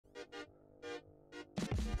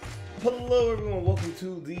Hello everyone, welcome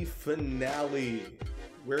to the finale.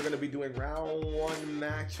 We're going to be doing round 1,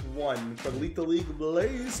 match 1 for Lethal League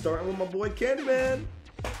Blaze, starting with my boy Candyman.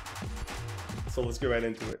 So let's get right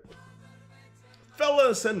into it.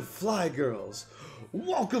 Fellas and fly girls,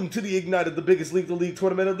 welcome to the Ignited, the biggest Lethal League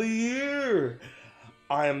tournament of the year.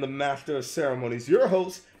 I am the Master of Ceremonies, your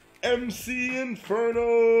host, MC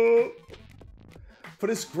Inferno. For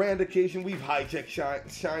this grand occasion, we've hijacked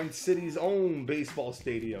Shine City's own baseball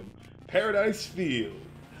stadium, Paradise Field.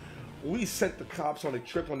 We sent the cops on a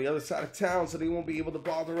trip on the other side of town so they won't be able to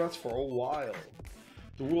bother us for a while.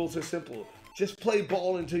 The rules are simple. Just play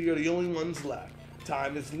ball until you're the only ones left.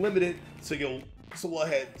 Time is limited, so we'll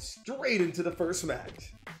head straight into the first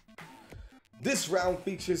match. This round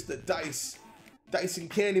features the Dice and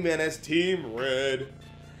Candyman as Team Red,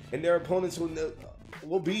 and their opponents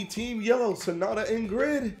will be Team Yellow, Sonata and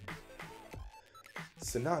Grid.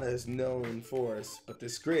 Sonata is known for us, but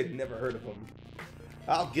this Grid never heard of him.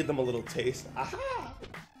 I'll give them a little taste. Aha!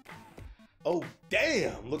 Oh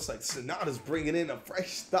damn! Looks like Sonata's bringing in a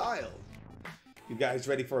fresh style. You guys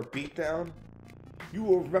ready for a beatdown? You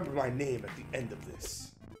will remember my name at the end of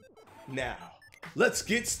this. Now, let's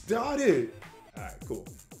get started! Alright, cool.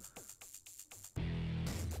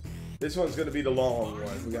 This one's gonna be the long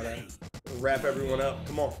one. We gotta wrap everyone up.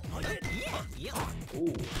 Come on.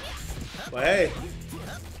 Ooh. But hey,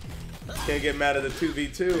 can't get mad at the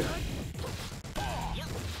 2v2.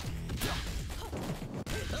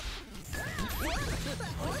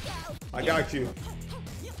 I got you.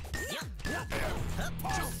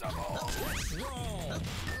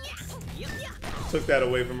 Took that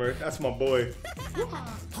away from her. That's my boy.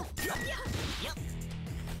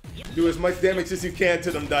 Do as much damage as you can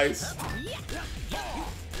to them, Dice.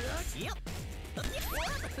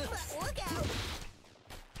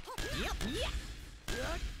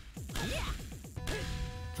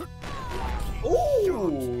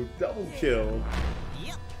 Ooh, double kill.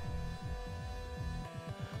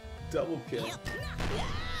 Double kill.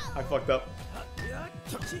 I fucked up.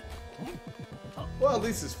 Well, at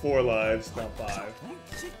least it's 4 lives, not 5.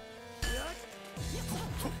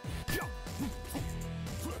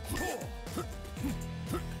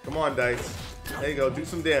 Come on, Dice. There you go, do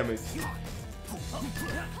some damage.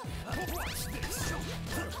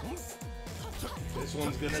 This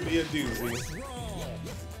one's gonna be a doozy.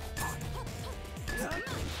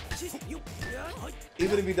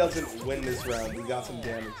 Even if he doesn't win this round, we got some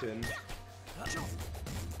damage in.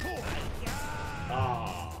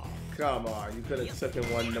 Ah, come on. You could have taken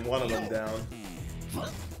one of them down.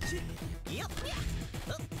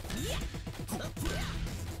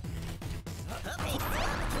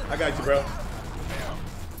 I got you, bro.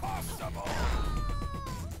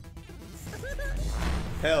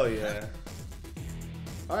 Hell yeah.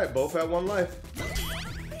 Alright, both have 1 life.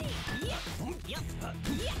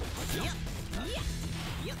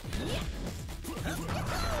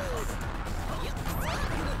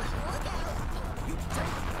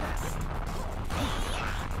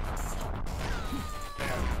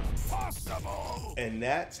 And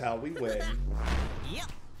that's how we win.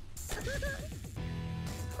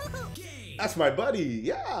 That's my buddy,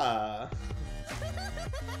 yeah.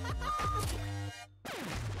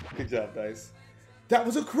 Good job, Dice. That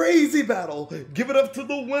was a crazy battle. Give it up to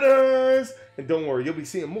the winners. And don't worry, you'll be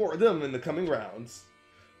seeing more of them in the coming rounds.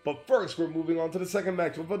 But first, we're moving on to the second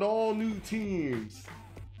match with an all new teams.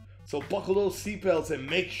 So buckle those seatbelts and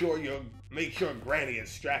make sure Granny is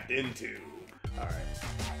strapped in too.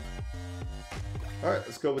 Alright,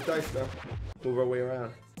 let's go with Dice now. Move our way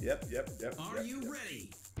around. Yep. Are you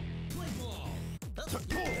ready? Play ball.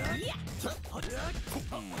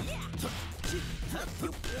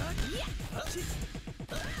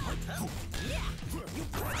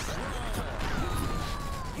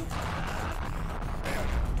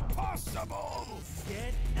 Impossible!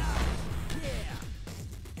 Get out!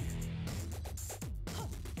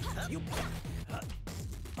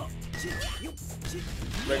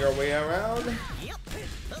 Make our way around.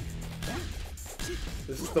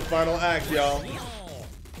 This is the final act, y'all.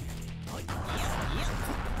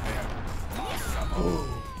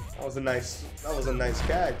 That was a nice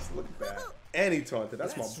catch. Look at that. And he taunted.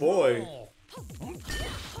 That's my boy.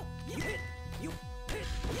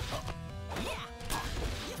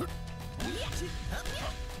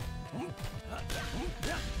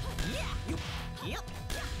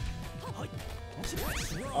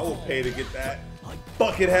 I will pay to get that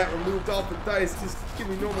bucket hat removed off the Dice. Just give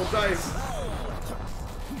me normal Dice.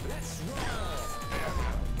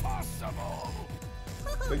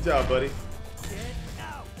 Good job, buddy.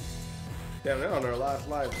 Damn, they're on their last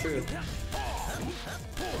life too.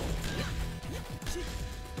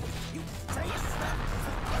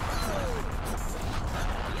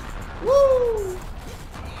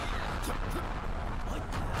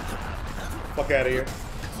 fuck out of here.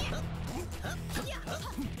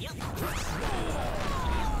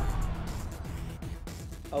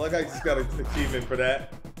 I like I just got an achievement for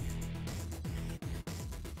that.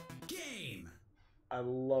 Game. I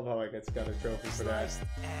love how I just got a trophy for that.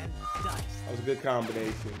 And dice. That was a good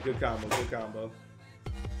combination. Good combo, good combo.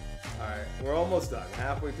 Alright, we're almost done.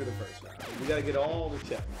 Halfway through the first round. We gotta get all the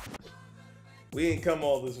check marks. We ain't come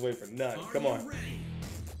all this way for nothing. Come on. Ready?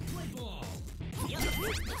 Play ball.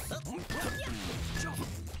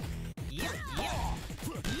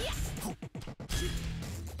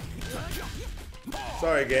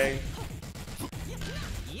 Sorry, gang.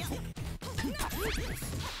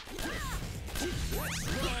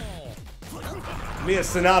 Me and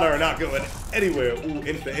Sonata are not going anywhere. Ooh,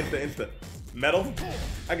 insta. Metal?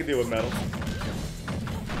 I can deal with metal.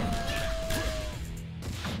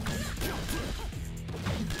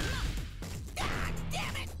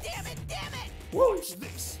 Woo!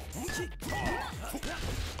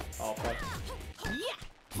 Oh, fuck.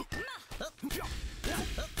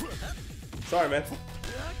 Sorry, man.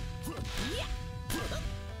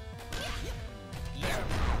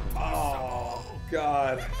 Oh,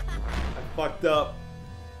 God. I fucked up.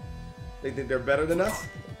 They think they're better than us?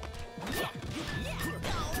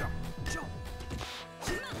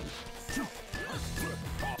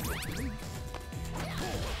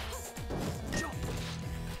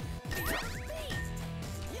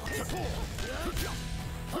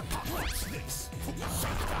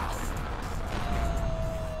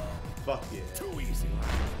 Fuck yeah. Too easy.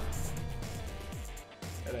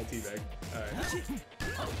 And I teabag. Alright.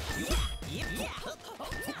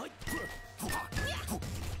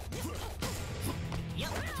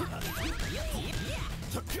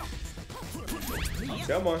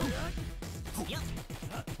 Come on.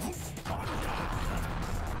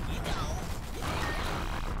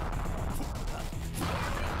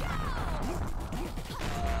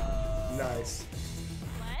 Nice.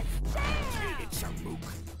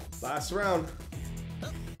 Last round.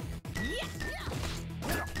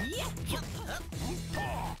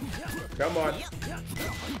 Come on.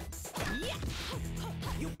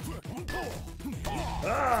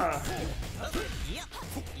 Ah!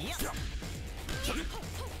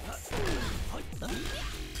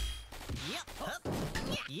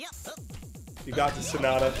 You got this,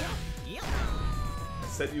 Sonata. I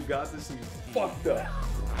said you got this and you fucked up.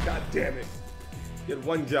 God damn it. You had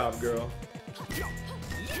one job, girl.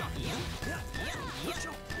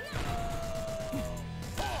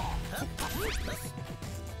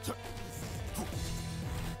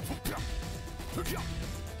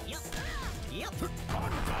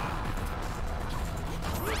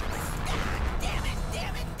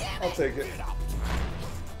 I'll take it.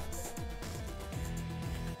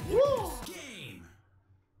 Woo! Game.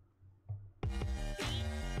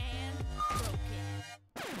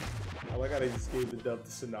 I like how they just gave the dub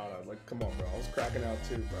to Sonata. Like, come on, bro. I was cracking out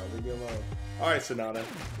too, bro. Leave me alone. Alright, Sonata.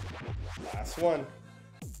 Last one.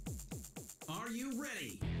 Are you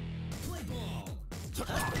ready? Play ball.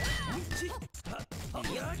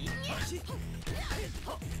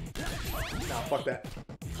 Nah, fuck that.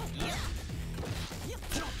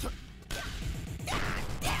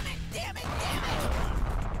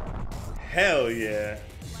 Hell yeah.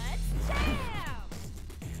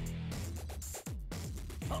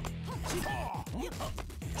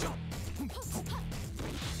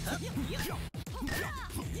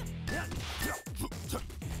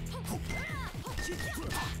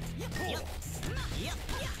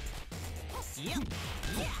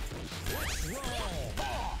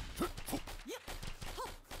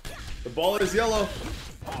 The ball is yellow.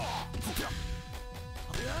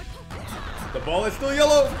 The ball is still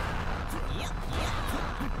yellow.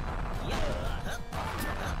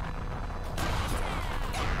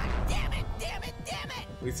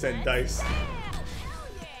 We sent dice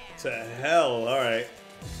to hell. All right.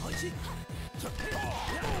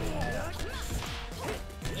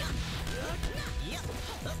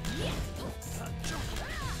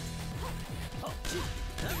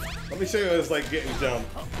 Let me show you what it's like getting jumped.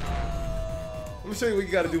 Let me show you what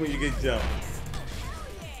you gotta do when you get jumped.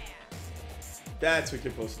 That's what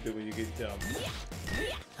you're supposed to do when you get jumped.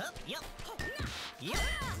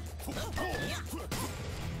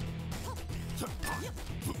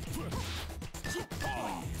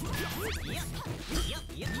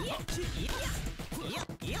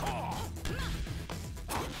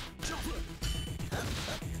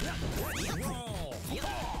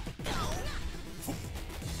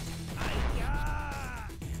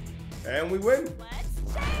 And we win.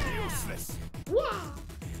 Useless.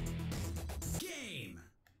 Game.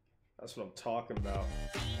 That's what I'm talking about.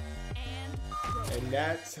 And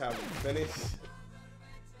that's how we finish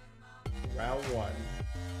round 1.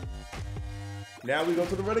 Now we go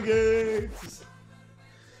to the Renegades.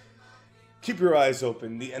 Keep your eyes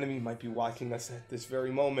open. The enemy might be watching us at this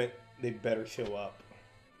very moment. They better show up.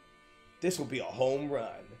 This will be a home run.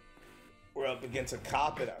 We're up against a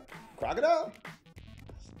cop and a crocodile?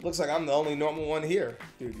 Looks like I'm the only normal one here.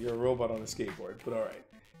 Dude, you're a robot on a skateboard, but alright.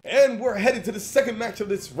 And we're headed to the second match of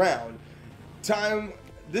this round.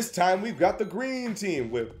 This time we've got the green team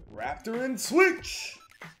with Raptor and Switch.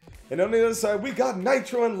 And on the other side, we got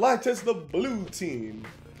Nitro and Lattice, the blue team.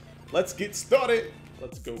 Let's get started.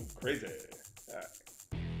 Let's go crazy. All right.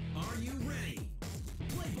 Are you ready?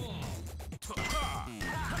 Play ball.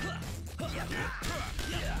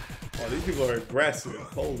 Oh, these people are aggressive.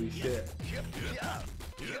 Holy shit.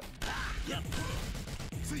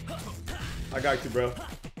 I got you, bro.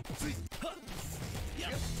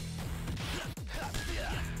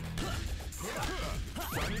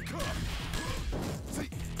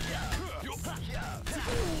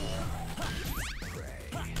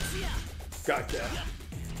 Gotcha.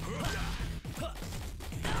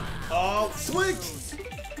 Oh, Switch!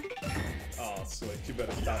 Oh, Switch, you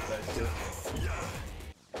better stop that shit.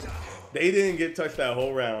 They didn't get touched that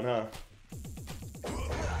whole round, huh?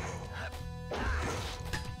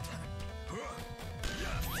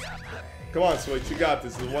 Come on, Switch, you got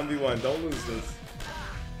this. It's 1v1. Don't lose this.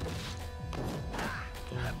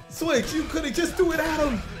 Switch, you could have just do it at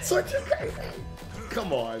him. Switch is crazy.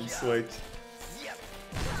 Come on, Switch.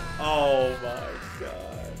 Oh my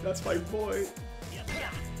god. That's my boy.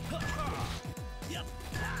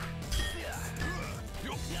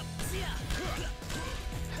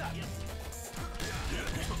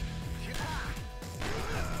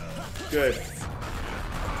 Good.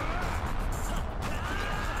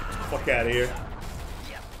 Fuck out of here.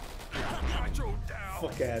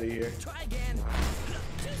 Fuck out of here.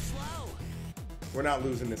 We're not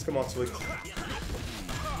losing this. Come on, Switch.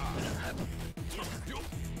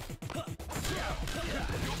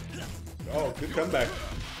 Oh, good comeback.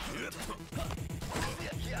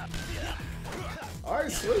 Alright,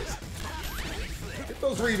 Switch. Get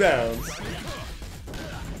those rebounds.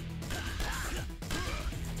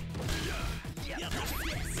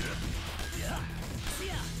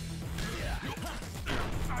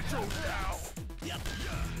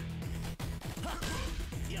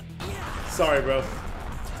 Sorry, bro.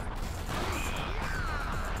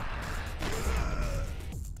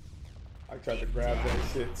 I tried to grab that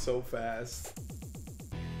shit so fast.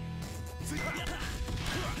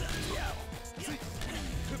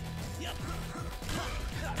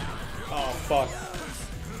 Oh, fuck.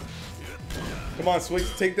 Come on,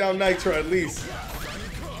 Switch. Take down Nitro at least.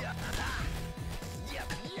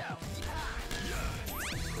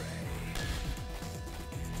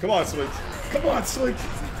 Come on, Switch. Come on, Switch.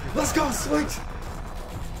 Let's go, Switch.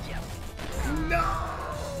 No.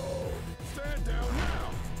 Stand down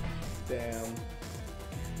now. Damn.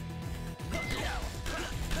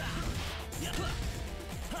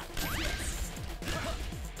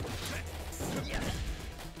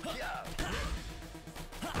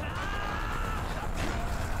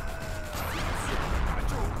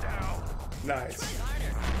 Nice.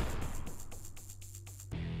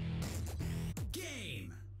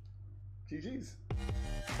 Game. GG's.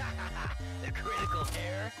 The critical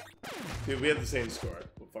error. Dude, we have the same score.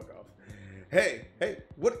 Well, fuck off. Hey,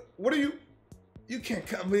 what are you? You can't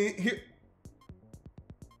come in here.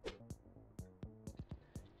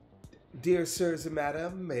 Dear sirs and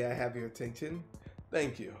madam, may I have your attention?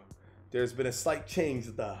 Thank you. There's been a slight change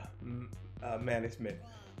of the management,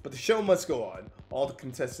 but the show must go on. All the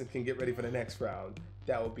contestants can get ready for the next round.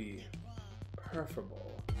 That will be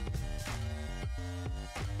preferable.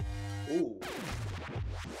 Ooh.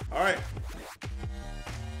 All right.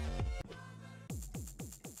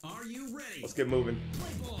 Are you ready? Let's get moving.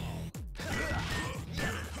 Play ball.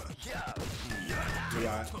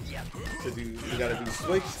 We gotta do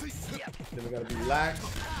switch, then we gotta do lax,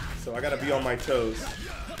 so I gotta be on my toes.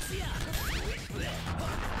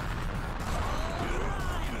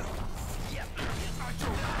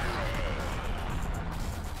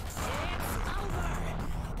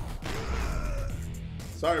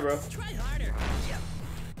 Sorry, bro. Try harder.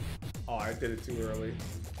 Oh, I did it too early.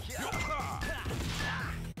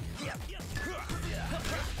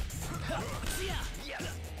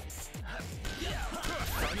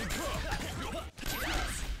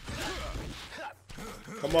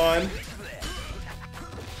 Come on.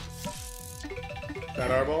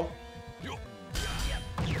 That our ball.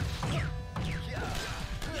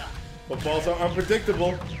 Footballs are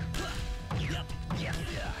unpredictable.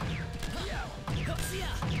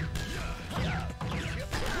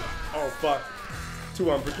 fuck.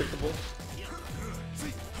 Too unpredictable.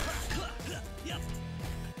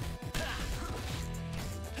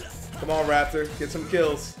 Come on, Raptor. Get some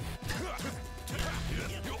kills.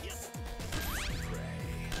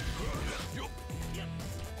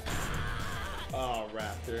 Oh,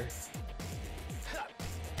 Raptor.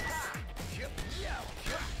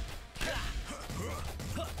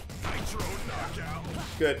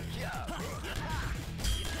 Good.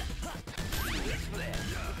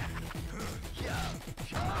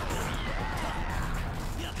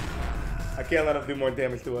 I can't let him do more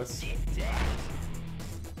damage to us.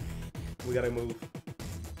 We gotta move.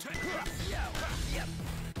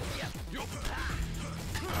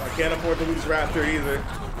 I can't afford to lose Raptor either.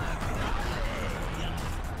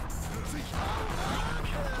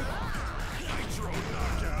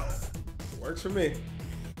 Works for me.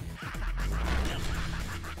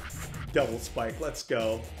 Double spike, let's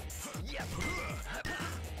go.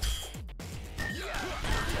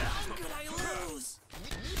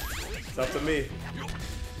 It's up to me.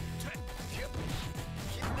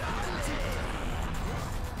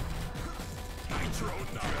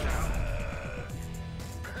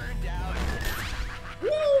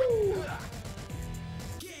 Woo!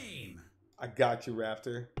 Game. I got you,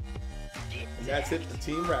 Raptor. And that's it for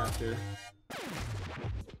Team Raptor.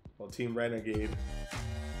 Well, Team Renegade.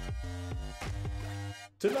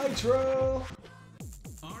 To Nitro!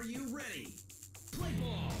 Are you ready? Play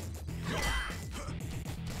ball.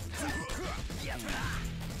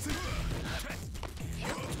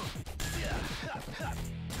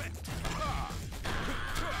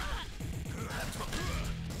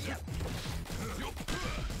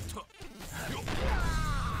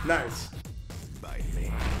 Nice.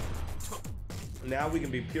 Now we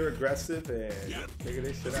can be pure aggressive and figure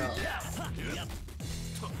this shit out.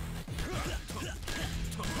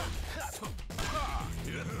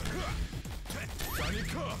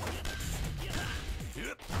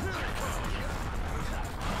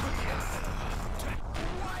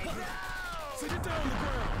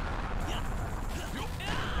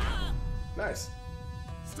 Nice.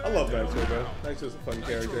 I love Nitro, bro. Nitro's a fun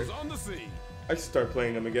character. I should start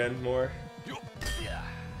playing him again more.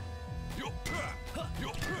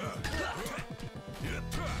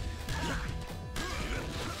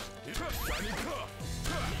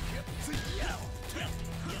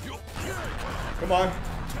 Come on.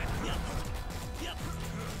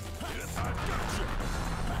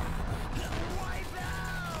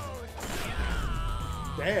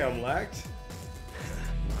 Damn, Lax.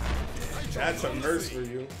 That's a merc for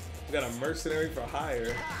you. We got a mercenary for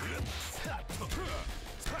hire.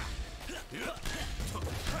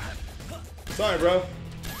 Sorry, bro.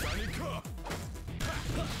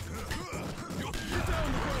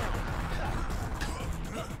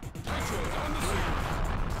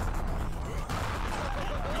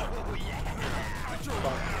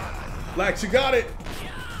 Lax, you got it.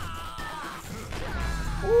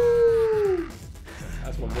 Woo!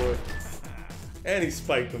 That's my boy. And he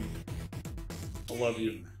spiked him. I love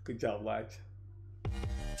you. Good job, Lax.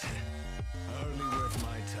 Hardly worth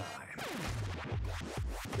my time.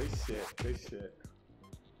 Good shit. Good shit.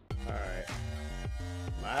 Alright.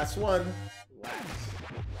 Last one. Lax.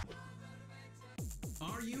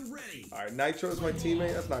 Are you ready? Alright, Nitro is my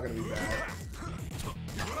teammate. That's not gonna be bad.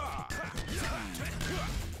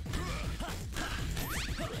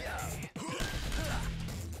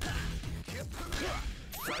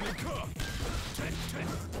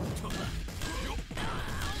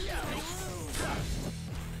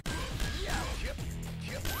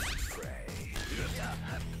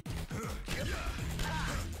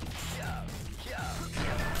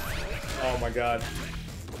 Oh my god.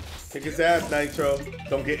 Kick his ass, Nitro.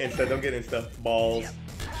 Don't get insta, don't get insta. Balls.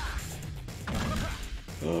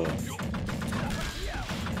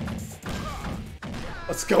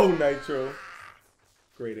 Let's go, Nitro.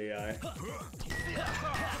 Great AI.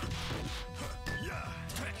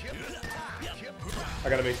 I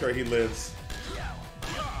gotta make sure he lives.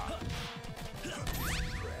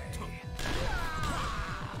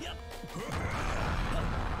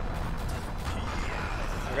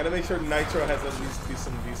 I gotta make sure Nitro has at least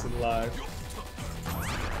some decent lives.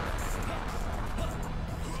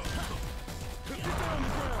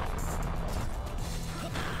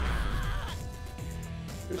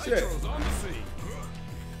 Good shit.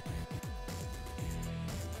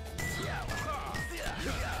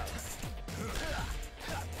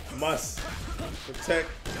 Must protect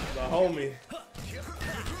the homie.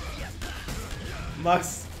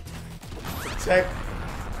 Must protect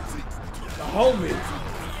the homie.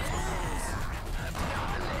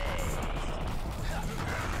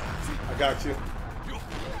 I got you.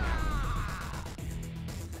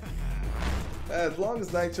 As long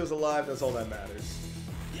as Nitro's alive, that's all that matters.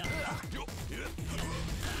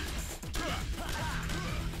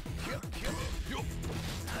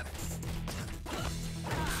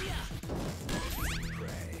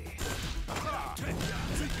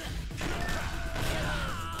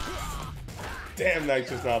 Damn,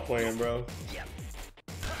 Nitro's not playing, bro.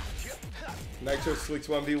 Nitro switch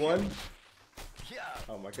 1v1.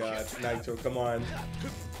 Oh my god, Nitro, come on.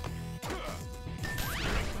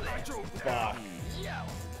 Fuck.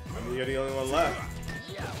 I mean, you're the only one left.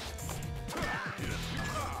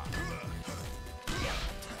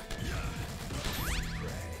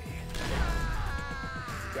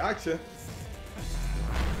 Gotcha.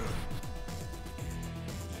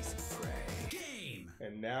 Game.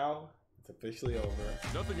 And now it's officially over.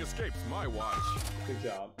 Nothing escapes my watch. Good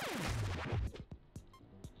job.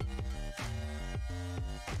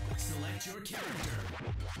 Select your character.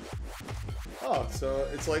 Oh, so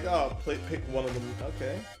it's like, oh, pick one of them.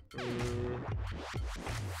 Okay.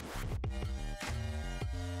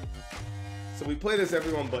 So we played as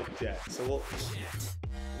everyone but Jet. So we'll.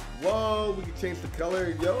 Whoa, we can change the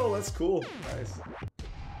color. Yo, that's cool. Nice.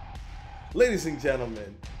 Ladies and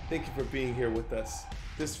gentlemen, thank you for being here with us.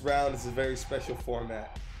 This round is a very special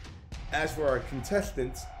format. As for our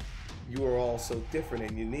contestants, you are all so different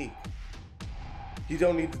and unique. You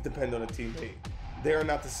don't need to depend on a teammate. They are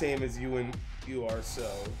not the same as you and you are, so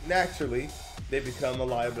naturally, they become a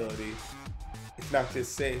liability. It's not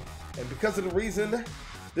just safe. And because of the reason,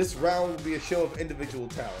 this round will be a show of individual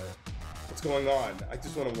talent. What's going on? I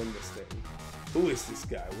just want to win this thing. Who is this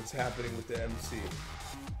guy? What's happening with the MC?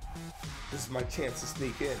 This is my chance to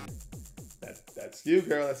sneak in. That's you,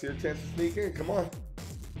 girl. That's your chance to sneak in. Come on.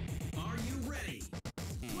 Are you ready?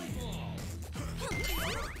 Play ball.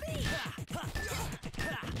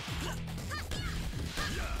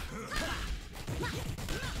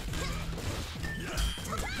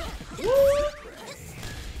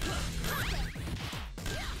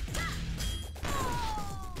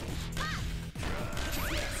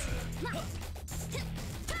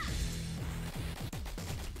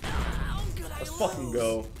 Let's fucking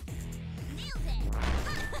go.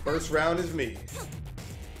 First round is me.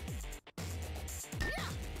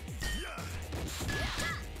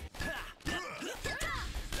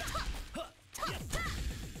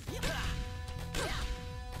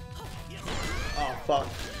 Oh, fuck.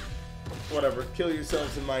 Whatever. Kill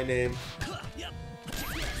yourselves in my name.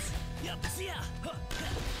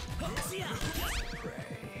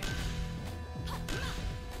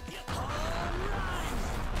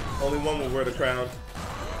 Only one will wear the crown.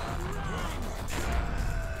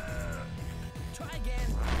 Try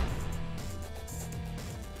again.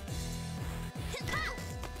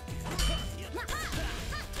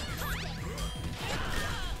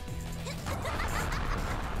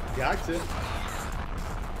 Gotcha.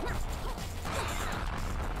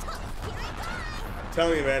 I'm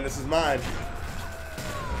telling you, man, this is mine.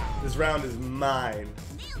 This round is mine.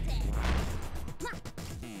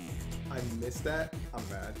 I missed that? I'm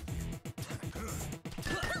mad.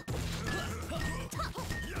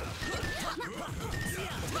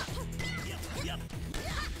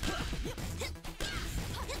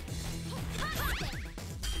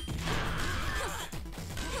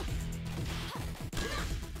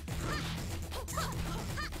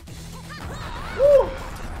 Woo!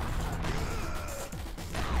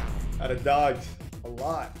 Had to dodge a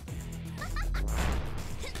lot.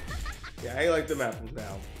 Yeah, I like them apples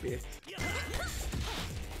now, bitch.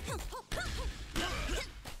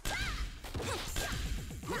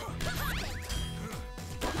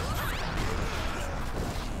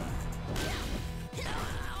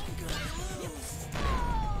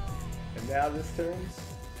 And now this turns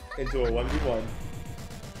into a 1v1.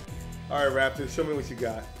 Alright, Raptors, show me what you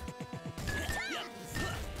got.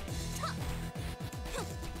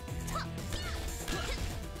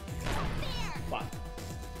 Fuck.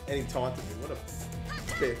 And he taunted me. What a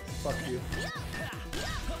bitch. Fuck you.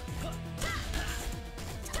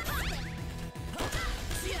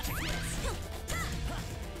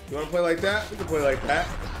 You wanna play like that? We can play like that.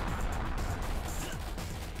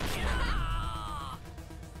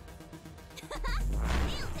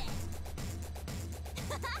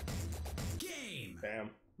 Game. Damn,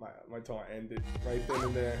 my taunt ended right then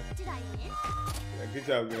and there. Did I win? Yeah, good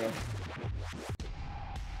job, girl.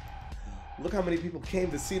 Look how many people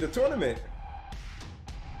came to see the tournament.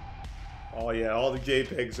 Oh yeah, all the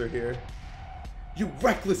JPEGs are here. You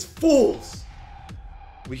reckless fools!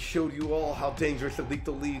 We showed you all how dangerous the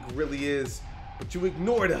Lethal League really is, but you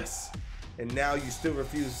ignored us. And now you still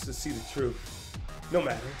refuse to see the truth. No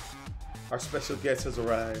matter. Our special guest has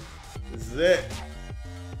arrived. This is it.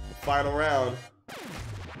 The Final round.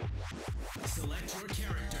 Select your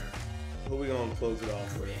character. Who we gonna close it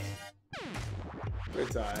off with?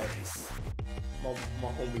 It's alright. My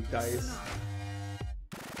homie Dice.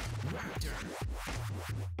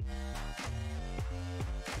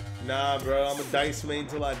 Nah, bro, I'm a Dice main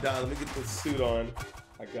till I die. Let me get this suit on.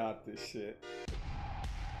 I got this shit.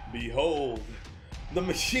 Behold, the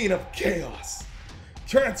machine of chaos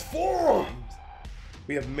transformed!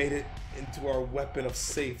 We have made it into our weapon of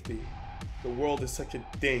safety. The world is such a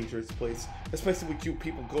dangerous place, especially with you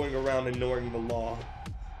people going around ignoring the law.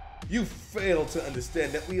 You fail to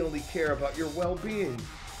understand that we only care about your well-being.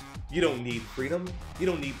 You don't need freedom. You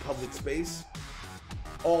don't need public space.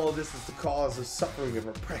 All of this is the cause of suffering and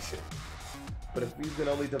repression. But if we can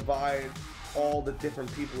only divide all the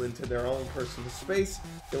different people into their own personal space,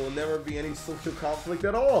 there will never be any social conflict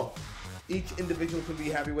at all. Each individual can be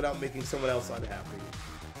happy without making someone else unhappy.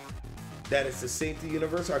 That is the safety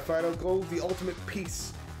universe, our final goal, the ultimate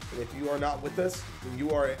peace. And if you are not with us, then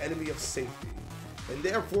you are an enemy of safety. And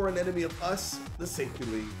therefore an enemy of us, the Safety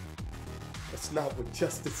League. That's not what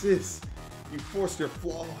justice is. You forced your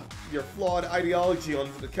flawed ideology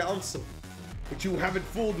onto the council. But you haven't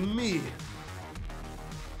fooled me.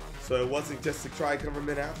 So it wasn't just a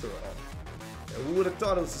tri-government after all. And who would have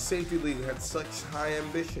thought it was the Safety League that had such high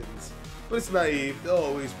ambitions? But it's naive, there'll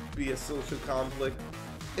always be a social conflict.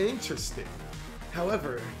 Interesting.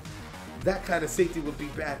 However, that kind of safety would be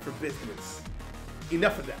bad for business.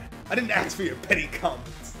 Enough of that. I didn't ask for your petty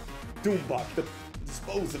comments. Doombot,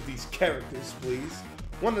 dispose of these characters, please.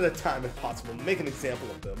 One at a time if possible. Make an example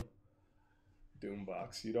of them.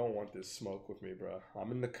 Doombox, you don't want this smoke with me, bro.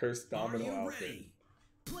 I'm in the cursed domino outfit.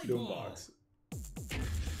 Doombox.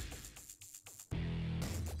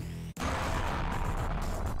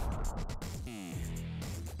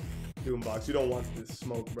 Doombox, you don't want this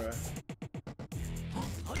smoke, bruh.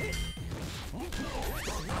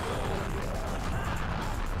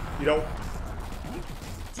 You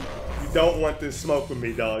don't want this smoke with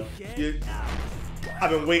me, dog. I've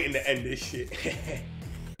been waiting to end this shit.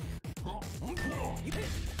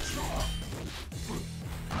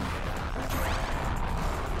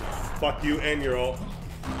 Fuck you and your ult.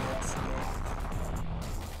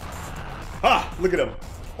 Ha! Look at him.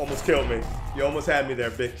 Almost killed me. You almost had me there,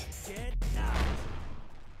 bitch.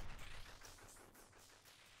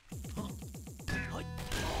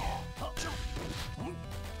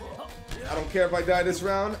 I don't care if I die this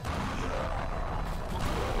round.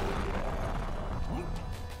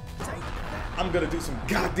 I'm gonna do some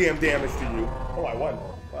goddamn damage to you. Oh, I won.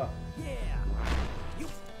 Wow.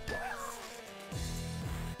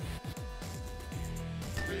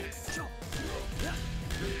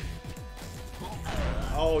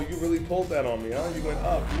 Oh, you really pulled that on me, huh? You went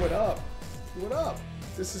up. You went up. You went up.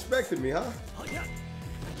 Disrespected me, huh?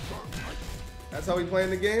 That's how we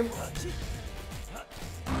playing the game?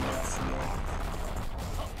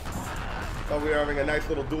 Thought we were having a nice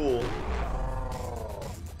little duel.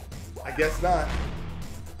 I guess not.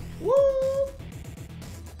 Woo!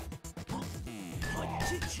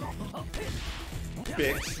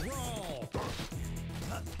 Bitch.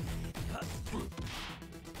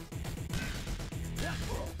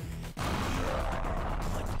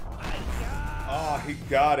 Oh, he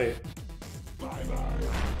got it.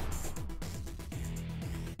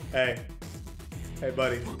 Hey. Hey,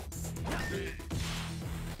 buddy.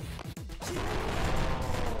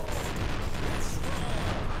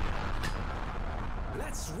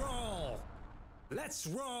 Let's roll. Let's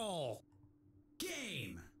roll.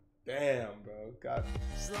 Game. Damn, bro. Got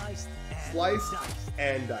Sliced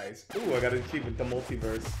and dice. Ooh, I got an achievement, the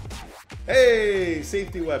multiverse. Hey,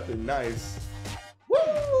 safety weapon. Nice.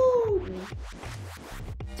 Woo!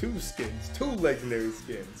 2 skins. 2 legendary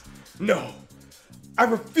skins. No. I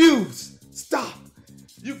refuse. Stop.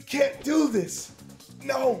 You can't do this.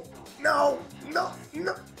 No. No. No.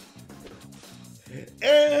 No.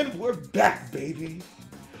 And we're back, baby.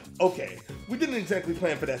 Okay, we didn't exactly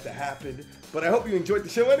plan for that to happen, but I hope you enjoyed the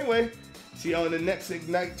show anyway. See y'all in the next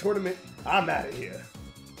Ignite tournament. I'm out of here.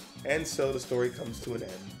 And so the story comes to an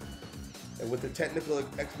end. And with the technical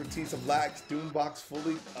expertise of Lax, Doombox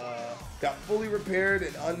got fully repaired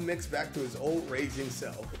and unmixed back to his old raging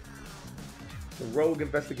self. The rogue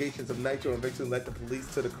investigations of Nitro eventually led the police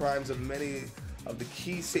to the crimes of many of the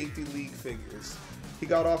key Safety League figures. He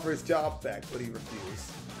got offered his job back, but he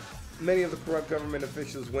refused. Many of the corrupt government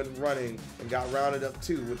officials went running and got rounded up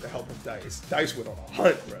too with the help of Dice. Dice went on a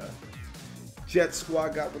hunt, bruh. Jet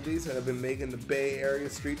Squad got released and have been making the Bay Area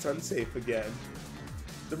streets unsafe again.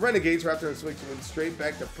 The Renegades, after a switch, went straight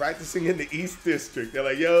back to practicing in the East District. They're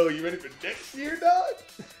like, yo, you ready for next year, dog?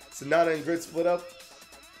 Sonata and Grit split up.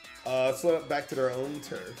 So back to their own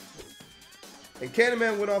turf. And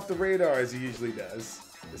Candyman went off the radar as he usually does.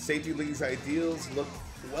 The Safety League's ideals look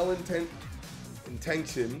well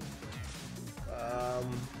intentioned,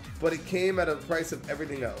 but it came at a price of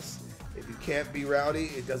everything else. If you can't be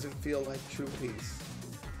rowdy, it doesn't feel like true peace.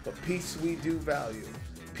 But peace we do value.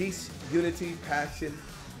 Peace, unity, passion,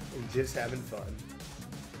 and just having fun.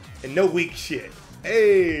 And no weak shit.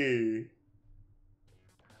 Hey!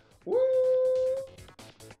 Woo!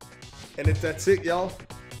 And if that's it, y'all,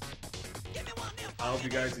 I hope you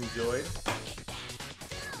guys enjoyed.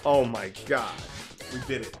 Oh my god, we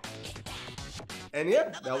did it. And yeah,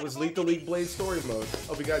 that was Lethal League Blaze Story Mode.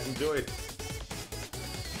 Hope you guys enjoyed.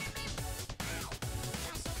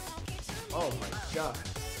 Oh my god.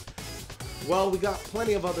 Well, we got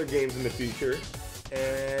plenty of other games in the future.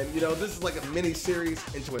 And, you know, this is like a mini series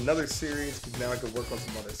into another series, because now I can work on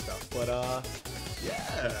some other stuff. But,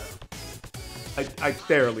 yeah. I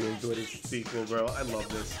thoroughly enjoyed this sequel, bro. I love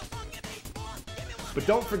this. But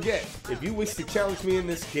don't forget, if you wish to challenge me in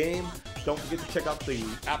this game, don't forget to check out the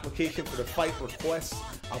application for the fight requests.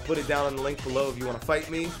 I'll put it down in the link below if you want to fight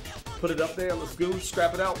me. Put it up there. Let's go.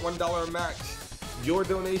 Scrap it out. $1 a match. Your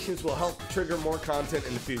donations will help trigger more content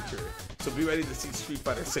in the future. So be ready to see Street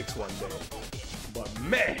Fighter 6 one day. But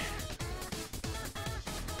man,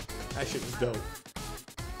 that shit was dope.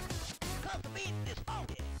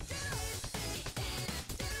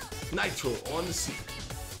 Nitro on the scene.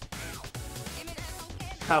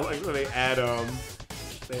 I like when they added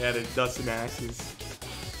Dust and Ashes.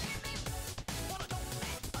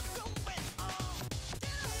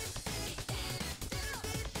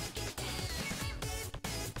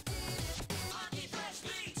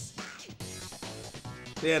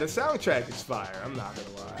 Yeah, the soundtrack is fire, I'm not gonna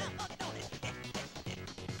lie.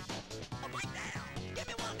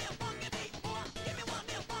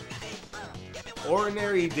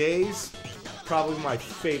 Ordinary Days, probably my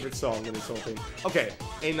favorite song in this whole thing. Okay,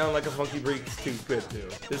 Ain't Nothing Like a Funky Break's too good too.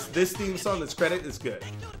 This theme song, this credit is good.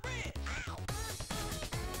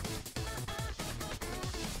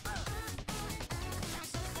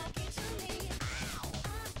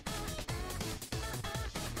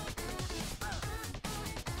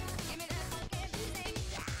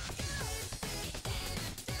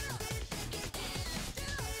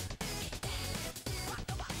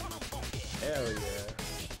 Hell yeah.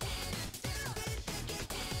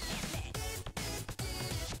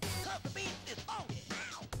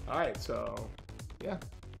 Alright, so, yeah.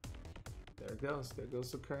 There it goes. There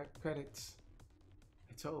goes the credits.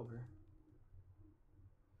 It's over.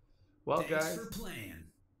 Well, Thanks guys. for playing.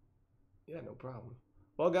 Yeah, no problem.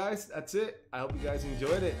 Well, guys, that's it. I hope you guys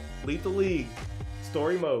enjoyed it. Lethal League.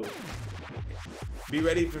 Story mode. Be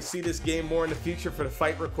ready to see this game more in the future for the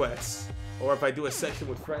fight requests. Or if I do a session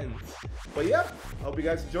with friends. But yeah, I hope you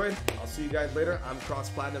guys enjoyed. I'll see you guys later. I'm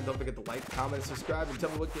CrossPlatinum. Don't forget to like, comment, and subscribe, and tell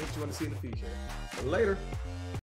me what games you want to see in the future. Later.